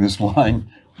arguing this line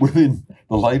within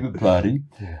the Labor Party.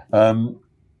 Yeah.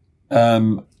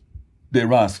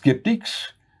 There are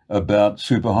sceptics about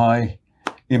super high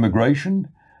immigration,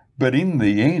 but in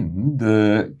the end,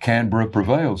 Canberra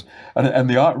prevails. And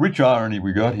the rich irony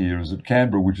we got here is that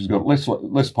Canberra, which has got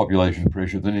less population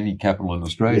pressure than any capital in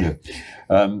Australia,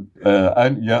 the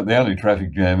only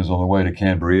traffic jam is on the way to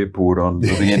Canberra Airport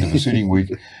at the end of the sitting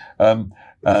week.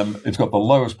 It's got the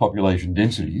lowest population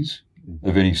densities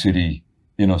of any city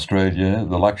in Australia,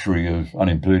 the luxury of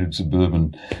unimpeded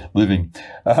suburban living.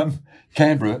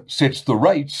 Canberra sets the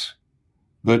rates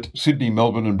that Sydney,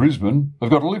 Melbourne and Brisbane have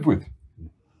got to live with.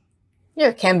 You're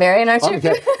a Canberrian, aren't you?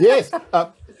 Okay. Yes.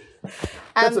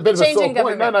 That's a bit of a sore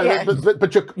point. No, yeah.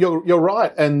 but you're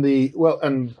right. And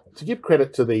and to give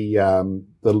credit to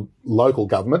the local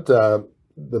government, the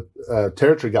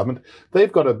territory government,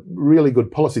 they've got a really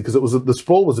good policy because the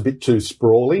sprawl was a bit too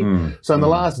sprawly. So in the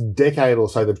last decade or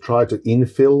so, they've tried to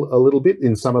infill a little bit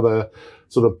in some of the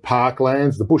sort of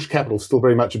parklands. The bush capital is still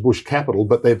very much a bush capital,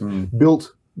 but they've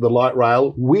built the light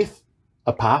rail with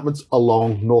apartments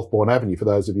along Northbourne Avenue. For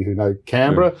those of you who know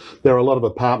Canberra, there are a lot of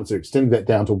apartments that are extending that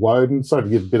down to Woden. Sorry to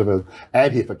give a bit of an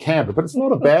ad here for Canberra, but it's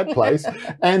not a bad place.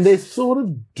 And they're sort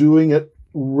of doing it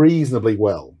reasonably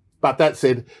well. But that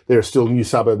said, there are still new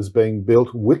suburbs being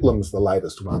built. Whitlam's the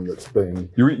latest one that's being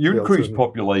You increase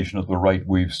population at the rate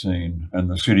we've seen, and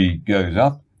the city goes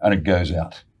up and it goes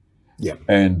out. Yeah.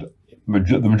 And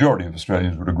the majority of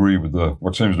Australians would agree with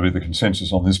what seems to be the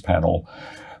consensus on this panel,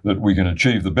 that we can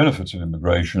achieve the benefits of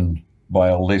immigration by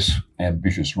a less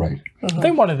ambitious rate. I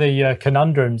think one of the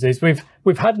conundrums is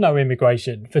we've had no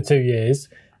immigration for 2 years.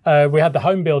 We had the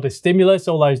home builder stimulus,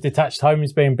 all those detached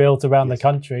homes being built around the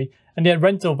country, and yet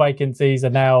rental vacancies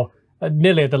are now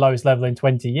nearly at the lowest level in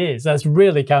 20 years. That's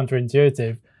really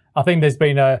counterintuitive. I think there's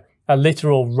been a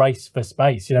literal race for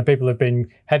space. You know, people have been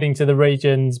heading to the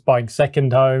regions, buying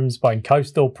second homes, buying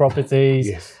coastal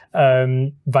properties,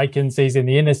 vacancies in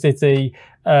the inner city.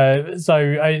 So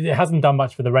it hasn't done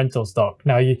much for the rental stock.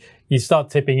 Now you start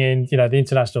tipping in, you know, the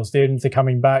international students are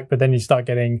coming back, but then you start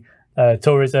getting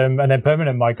tourism and then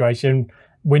permanent migration.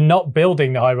 We're not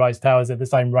building the high-rise towers at the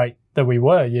same rate that we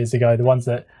were years ago, the ones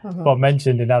that Bob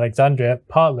mentioned in Alexandria,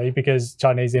 partly because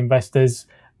Chinese investors,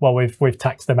 well, we've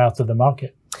taxed them out of the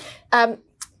market. I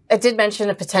did mention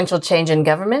a potential change in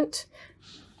government.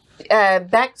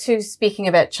 Back to speaking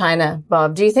about China,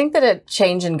 Bob, do you think that a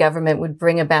change in government would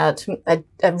bring about a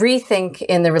rethink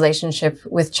in the relationship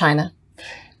with China?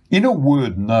 In a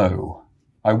word, no.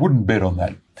 I wouldn't bet on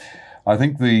that. I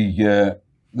think the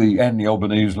Anthony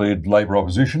Albanese-led Labor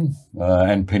opposition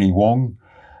and Penny Wong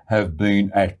have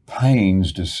been at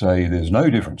pains to say there's no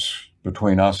difference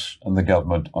between us and the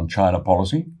government on China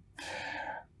policy.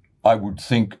 I would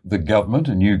think the government,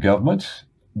 a new government,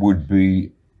 would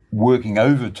be working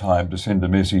overtime to send a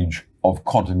message of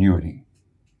continuity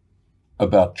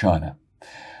about China.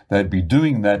 They'd be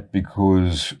doing that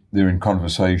because they're in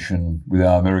conversation with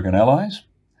our American allies.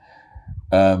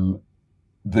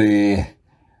 They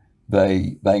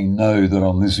know that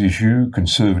on this issue,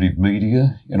 conservative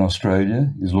media in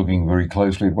Australia is looking very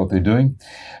closely at what they're doing.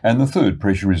 And the third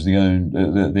pressure is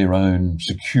their own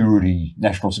security,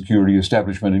 national security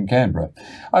establishment in Canberra.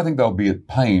 I think they'll be at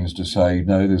pains to say,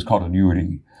 no, there's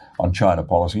continuity on China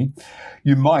policy.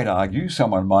 You might argue,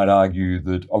 someone might argue,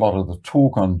 that a lot of the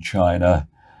talk on China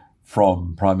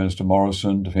from Prime Minister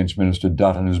Morrison, Defence Minister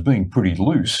Dutton, has been pretty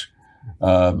loose.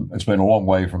 It's been a long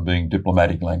way from being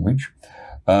diplomatic language.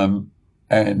 And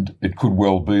it could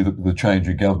well be that with the change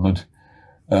of government,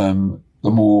 the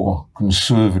more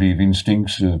conservative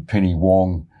instincts of Penny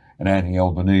Wong and Anthony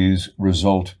Albanese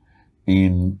result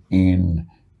in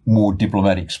more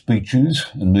diplomatic speeches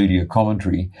and media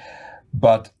commentary.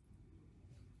 But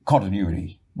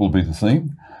continuity will be the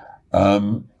theme.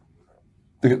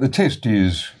 The test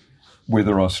is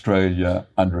whether Australia,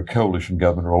 under a coalition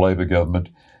government or a Labor government,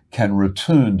 can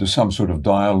return to some sort of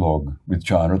dialogue with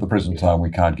China. At the present time,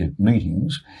 we can't get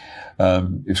meetings.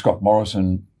 If Scott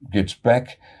Morrison gets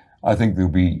back, I think there'll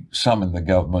be some in the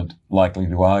government likely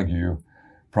to argue,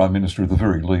 Prime Minister, at the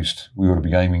very least, we ought to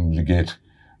be aiming to get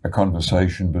a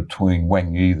conversation between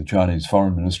Wang Yi, the Chinese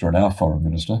Foreign Minister, and our Foreign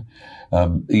Minister,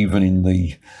 even in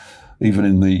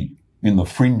the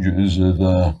fringes of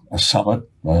a summit,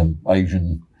 an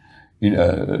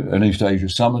East Asia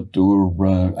summit or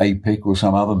APEC or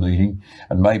some other meeting,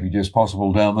 and maybe just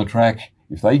possible down the track,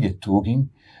 if they get talking,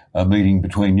 a meeting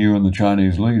between you and the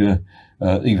Chinese leader,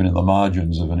 even in the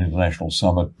margins of an international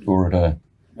summit or at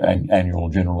an annual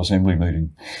General Assembly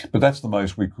meeting. But that's the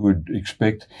most we could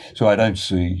expect. So I don't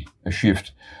see a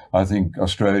shift. I think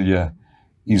Australia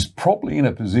is probably in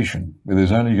a position where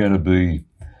there's only going to be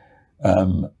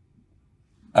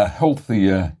a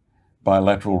healthier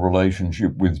bilateral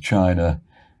relationship with China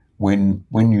when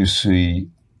you see,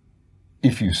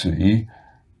 if you see,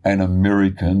 an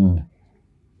American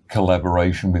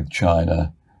collaboration with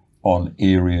China on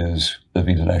areas of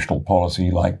international policy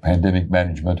like pandemic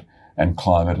management and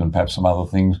climate and perhaps some other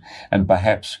things, and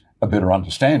perhaps a better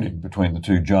understanding between the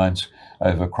two giants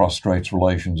over cross-straits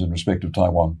relations in respect of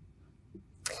Taiwan.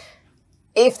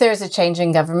 If there's a change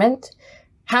in government,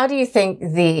 how do you think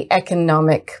the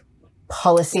economic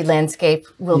policy landscape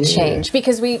will change?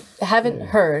 Because we haven't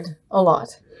heard a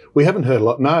lot. We haven't heard a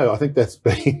lot. No, I think that's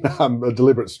been a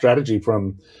deliberate strategy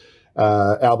from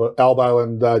Albo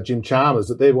and Jim Chalmers,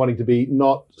 that they're wanting to be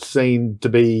not seen to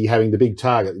be having the big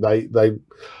target. They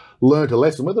learned a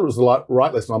lesson. Whether it was the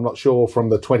right lesson, I'm not sure, from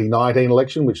the 2019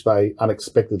 election, which they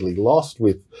unexpectedly lost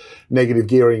with negative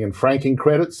gearing and franking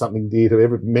credits, something dear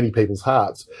to many people's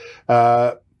hearts.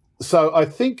 So I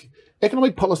think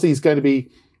economic policy is going to be,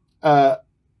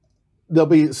 there'll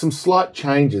be some slight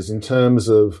changes in terms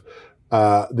of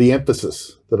the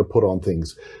emphasis that are put on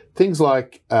things. Things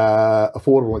like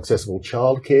affordable and accessible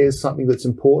childcare is something that's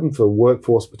important for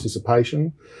workforce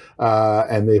participation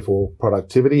and therefore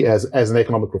productivity as an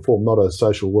economic reform, not a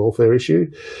social welfare issue.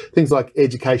 Things like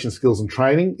education, skills and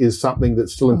training is something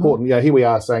that's still important. You know, here we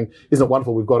are saying, isn't it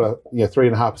wonderful we've got a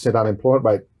 3.5% unemployment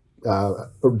rate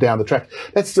down the track.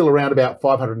 That's still around about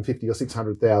 550 or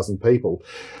 600,000 people.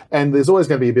 And there's always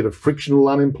going to be a bit of frictional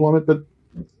unemployment, but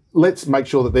let's make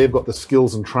sure that they've got the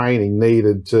skills and training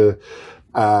needed to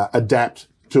adapt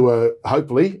to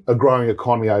hopefully a growing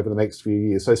economy over the next few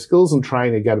years. So skills and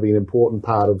training are going to be an important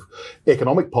part of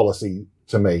economic policy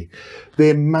to me.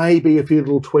 There may be a few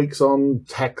little tweaks on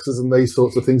taxes and these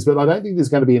sorts of things, but I don't think there's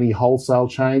going to be any wholesale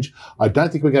change. I don't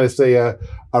think we're going to see a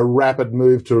rapid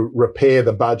move to repair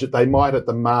the budget. They might at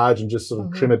the margin just sort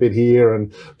of trim a bit here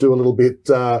and do a little bit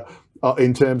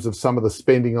in terms of some of the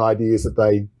spending ideas that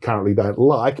they currently don't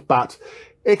like, but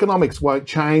economics won't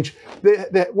change.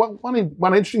 One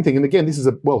interesting thing, and again, this is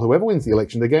whoever wins the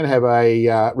election, they're going to have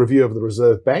a review of the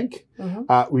Reserve Bank.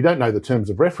 We don't know the terms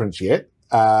of reference yet,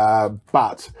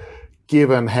 but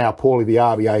given how poorly the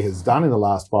RBA has done in the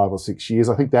last 5 or 6 years,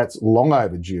 I think that's long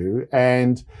overdue,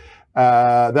 and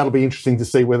that'll be interesting to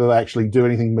see whether they actually do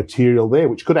anything material there,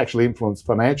 which could actually influence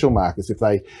financial markets if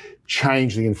they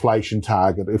change the inflation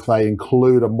target, if they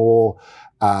include a more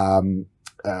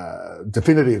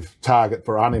definitive target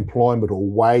for unemployment or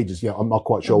wages. I'm not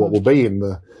quite sure what will be in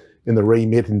the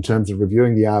remit in terms of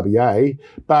reviewing the RBA,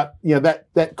 but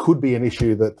that could be an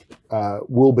issue that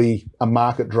will be a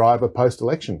market driver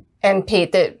post-election. And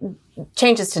Pete, the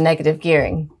changes to negative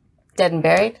gearing, dead and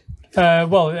buried?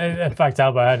 Well, in fact,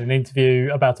 Albo had an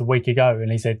interview about a week ago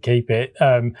and he said keep it.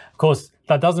 Of course,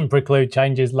 that doesn't preclude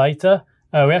changes later.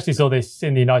 We actually saw this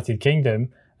in the United Kingdom.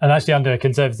 And actually, under a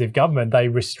Conservative government, they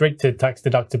restricted tax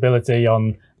deductibility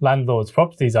on landlords'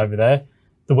 properties over there.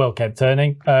 The world kept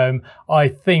turning. I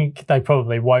think they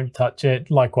probably won't touch it.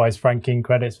 Likewise, franking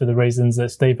credits for the reasons that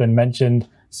Stephen mentioned,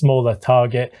 smaller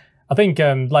target. I think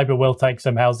Labour will take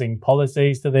some housing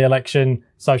policies to the election,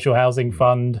 social housing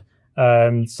fund,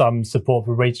 some support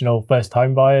for regional first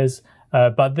home buyers.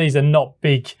 But these are not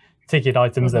big ticket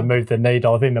items that move the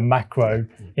needle. I think the macro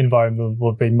environment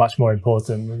will be much more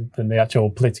important than the actual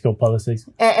political policies.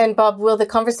 And Bob, will the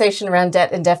conversation around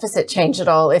debt and deficit change at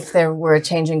all if there were a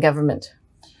change in government?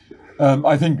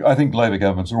 I think Labor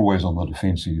governments are always on the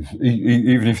defensive,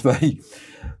 even if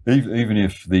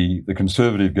the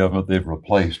Conservative government they've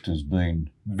replaced has been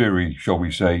very, shall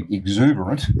we say,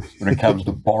 exuberant when it comes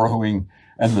to borrowing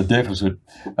and the deficit.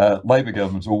 Labor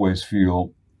governments always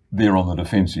feel they're on the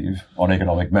defensive on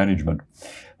economic management.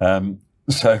 And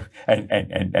if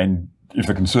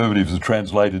the Conservatives are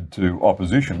translated to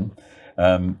opposition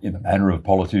in the manner of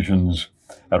politicians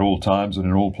at all times and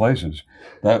in all places,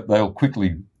 they'll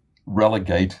quickly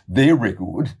relegate their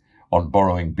record on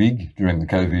borrowing big during the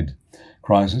COVID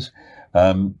crisis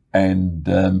and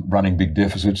running big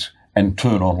deficits and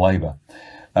turn on Labor.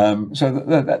 So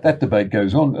that debate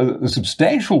goes on. The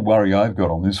substantial worry I've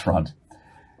got on this front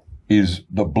is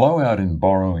the blowout in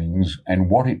borrowings and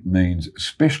what it means,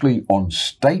 especially on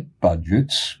state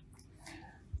budgets,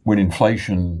 when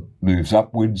inflation moves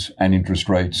upwards and interest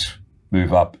rates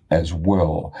move up as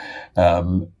well.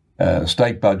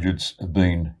 State budgets have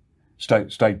been,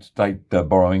 state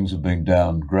borrowings have been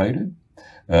downgraded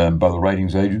by the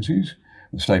ratings agencies.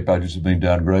 The state budgets have been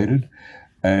downgraded,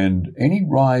 and any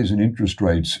rise in interest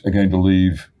rates are going to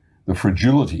leave the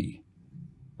fragility,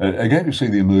 are going to see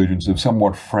the emergence of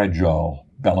somewhat fragile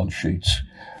balance sheets.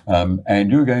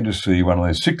 And you're going to see one of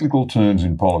those cyclical turns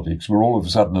in politics where all of a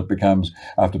sudden it becomes,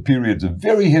 after periods of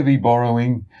very heavy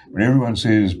borrowing, when everyone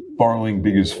says borrowing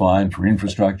big is fine for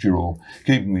infrastructure or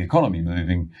keeping the economy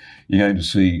moving, you're going to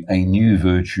see a new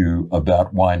virtue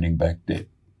about winding back debt.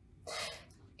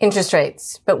 Interest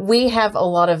rates. But we have a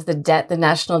lot of the debt, the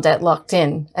national debt, locked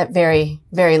in at very,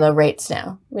 very low rates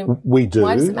now. We do.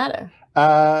 Why does it matter?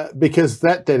 Because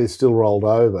that debt is still rolled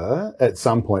over at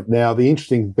some point. Now, the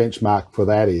interesting benchmark for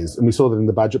that is, and we saw that in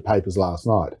the budget papers last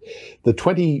night, the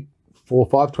 24 4,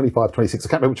 5, 25, 26, I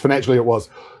can't remember which financial year it was,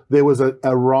 there was a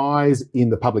rise in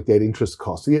the public debt interest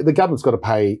costs. The government's got to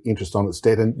pay interest on its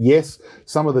debt. And yes,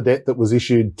 some of the debt that was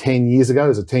issued 10 years ago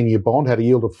as a 10-year bond had a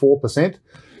yield of 4%.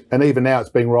 And even now it's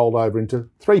being rolled over into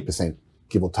 3%,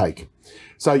 give or take.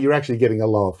 So you're actually getting a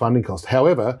lower funding cost.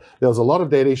 However, there was a lot of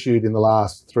debt issued in the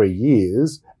last 3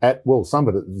 years at, well, some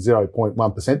of it at 0.1%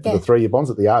 for the 3-year bonds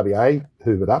that the RBA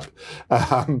hoovered up.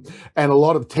 And a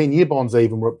lot of 10-year bonds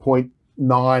even were at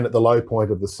 0.9 at the low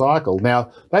point of the cycle.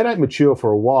 Now, they don't mature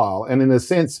for a while. And in a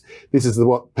sense, this is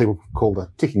what people call the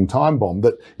ticking time bomb,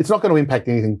 that it's not going to impact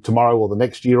anything tomorrow or the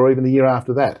next year or even the year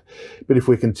after that. But if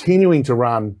we're continuing to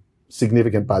run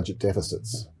significant budget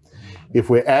deficits,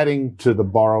 if we're adding to the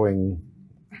borrowing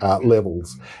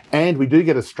levels, and we do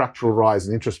get a structural rise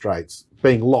in interest rates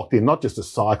being locked in, not just a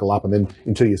cycle up and then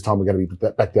in 2 years' time we're going to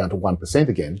be back down to 1%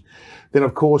 again, then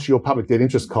of course your public debt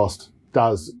interest cost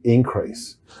does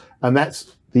increase. And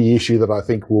that's the issue that I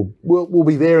think will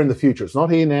be there in the future. It's not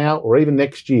here now or even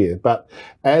next year, but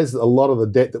as a lot of the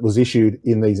debt that was issued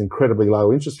in these incredibly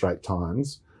low interest rate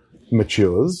times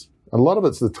matures, and a lot of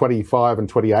it's the 25 and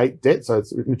 28 debt, so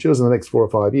it matures in the next 4 or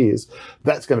 5 years.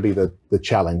 That's going to be the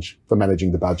challenge for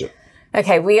managing the budget.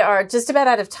 Okay, we are just about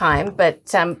out of time,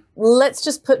 but let's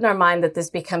just put in our mind that this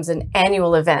becomes an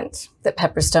annual event that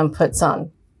Pepperstone puts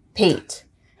on. Pete,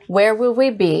 where will we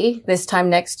be this time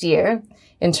next year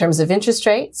in terms of interest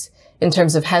rates, in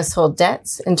terms of household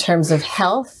debts, in terms of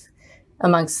health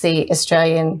amongst the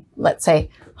Australian, let's say,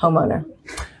 homeowner?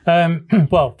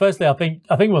 Well, firstly, I think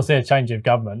we'll see a change of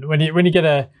government. When you get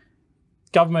a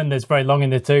government that's very long in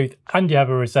the tooth and you have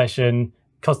a recession,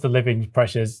 cost of living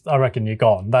pressures, I reckon you're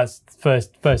gone. That's the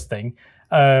first thing.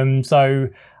 So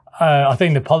I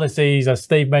think the policies, as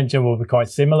Steve mentioned, will be quite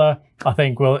similar. I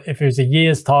think, well, if it was a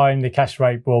year's time, the cash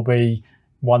rate will be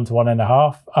 1 to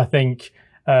 1.5. I think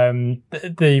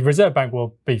the Reserve Bank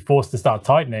will be forced to start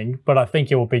tightening, but I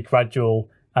think it will be gradual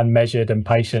and measured and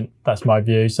patient. That's my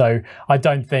view. So I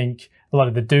don't think a lot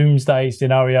of the doomsday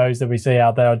scenarios that we see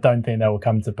out there, I don't think they will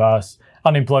come to pass.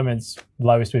 Unemployment's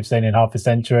lowest we've seen in half a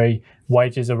century.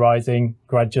 Wages are rising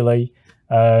gradually.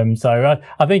 So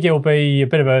I think it will be a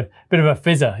bit of a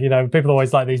fizzer. You know, people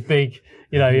always like these big,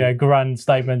 grand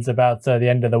statements about the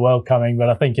end of the world coming, but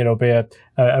I think it'll be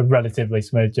a relatively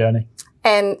smooth journey.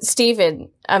 And Stephen,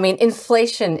 I mean,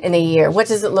 inflation in a year, what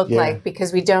does it look like?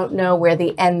 Because we don't know where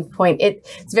the end point,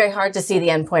 it's very hard to see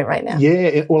the end point right now.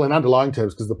 Yeah, well, in underlying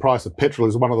terms, because the price of petrol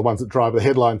is one of the ones that drive the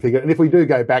headline figure. And if we do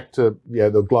go back to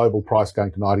the global price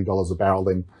going to $90 a barrel,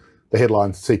 then the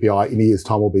headline CPI in a year's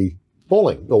time will be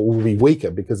falling or will be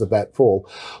weaker because of that fall.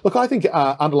 Look, I think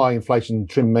underlying inflation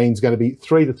trim mean is going to be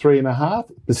 3 to 3.5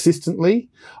 persistently.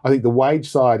 I think the wage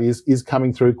side is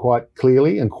coming through quite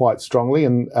clearly and quite strongly,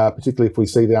 and particularly if we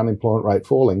see the unemployment rate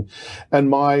falling. And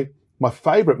my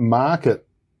favourite market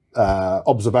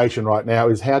observation right now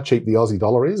is how cheap the Aussie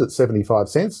dollar is at 75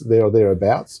 cents, there or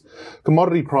thereabouts.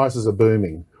 Commodity prices are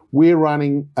booming. We're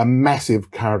running a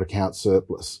massive current account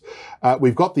surplus.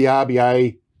 We've got the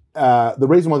RBA. The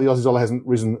reason why the Aussie dollar hasn't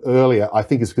risen earlier, I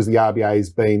think, is because the RBA has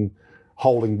been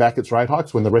holding back its rate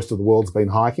hikes when the rest of the world's been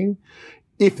hiking.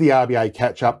 If the RBA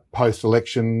catch up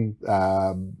post-election,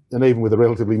 and even with a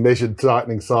relatively measured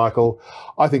tightening cycle,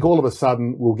 I think all of a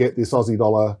sudden we'll get this Aussie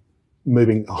dollar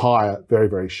moving higher very,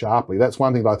 very sharply. That's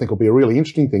one thing that I think will be a really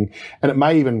interesting thing. And it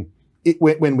may even,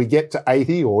 when we get to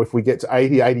 80, or if we get to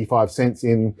 80, 85 cents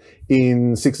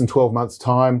in 6 and 12 months'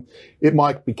 time, it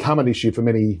might become an issue for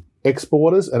many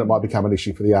exporters, and it might become an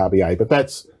issue for the RBA, but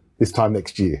that's this time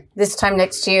next year. This time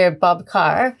next year, Bob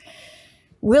Carr,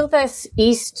 will this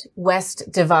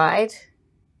East-West divide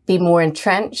be more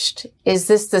entrenched? Is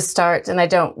this the start? And I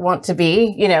don't want to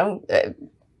be,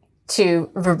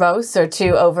 too verbose or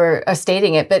too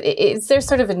overstating it, but is there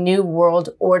sort of a new world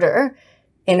order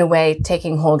in a way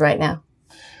taking hold right now?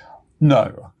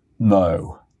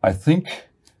 No. I think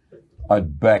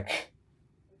I'd back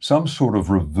some sort of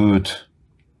revert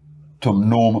to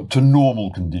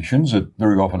normal conditions. It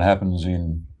very often happens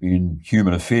in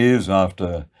human affairs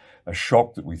after a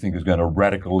shock that we think is going to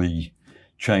radically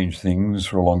change things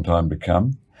for a long time to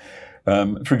come.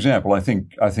 For example, I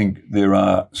think there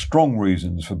are strong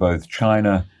reasons for both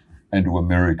China and to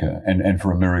America and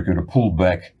for America to pull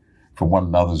back from one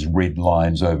another's red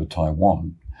lines over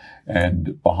Taiwan,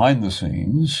 and behind the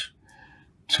scenes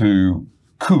to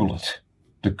cool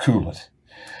it.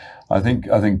 I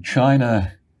think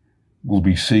China will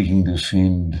be seeking to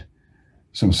send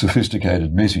some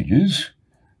sophisticated messages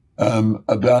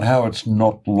about how it's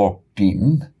not locked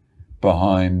in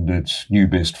behind its new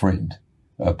best friend,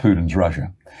 Putin's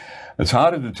Russia. It's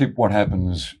harder to tip what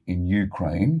happens in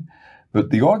Ukraine, but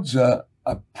the odds are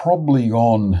are probably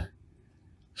on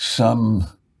some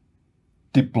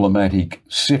diplomatic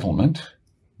settlement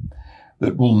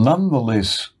that will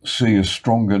nonetheless see a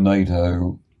stronger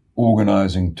NATO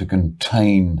organising to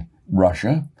contain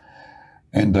Russia,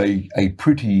 and a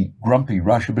pretty grumpy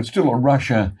Russia, but still a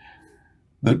Russia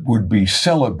that would be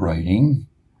celebrating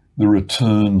the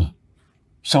return,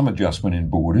 some adjustment in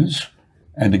borders,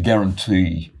 and a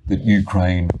guarantee that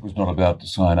Ukraine was not about to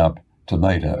sign up to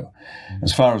NATO.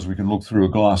 As far as we can look through a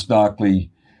glass darkly,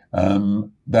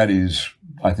 that is,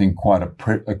 I think, quite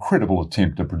a credible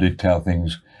attempt to predict how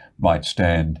things might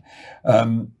stand.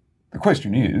 The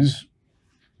question is,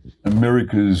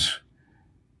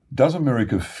 does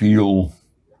America feel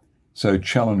so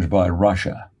challenged by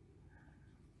Russia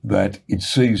that it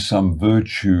sees some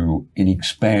virtue in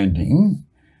expanding,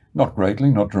 not greatly,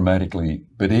 not dramatically,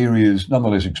 but areas,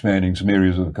 nonetheless expanding some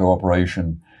areas of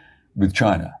cooperation with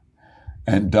China?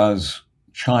 And does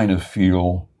China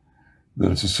feel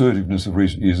that its assertiveness of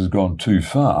recent years has gone too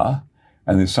far,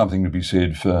 and there's something to be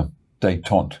said for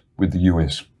détente with the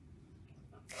US?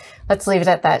 Let's leave it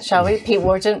at that, shall we? Pete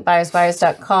Wargent,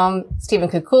 buyersbuyers.com, Stephen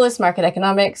Koukoulas, Market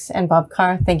Economics, and Bob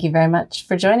Carr, thank you very much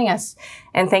for joining us.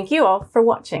 And thank you all for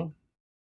watching.